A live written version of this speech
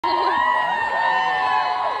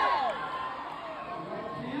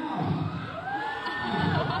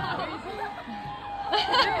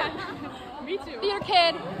Me too. Theater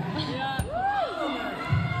kid. Yeah.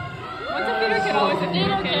 Once a theater kid, always a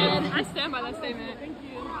theater kid. I stand by that statement. Thank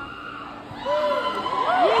you.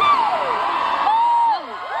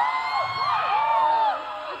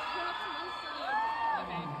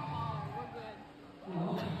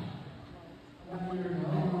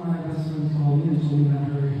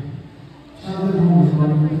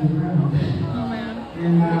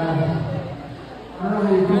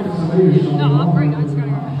 No, I'll bring it. I just gotta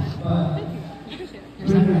go. Thank you. Appreciate it. You're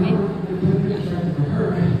sorry for me.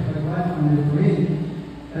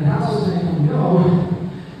 And how was I going to go?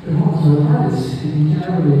 It was the hardest, and you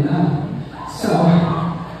can't really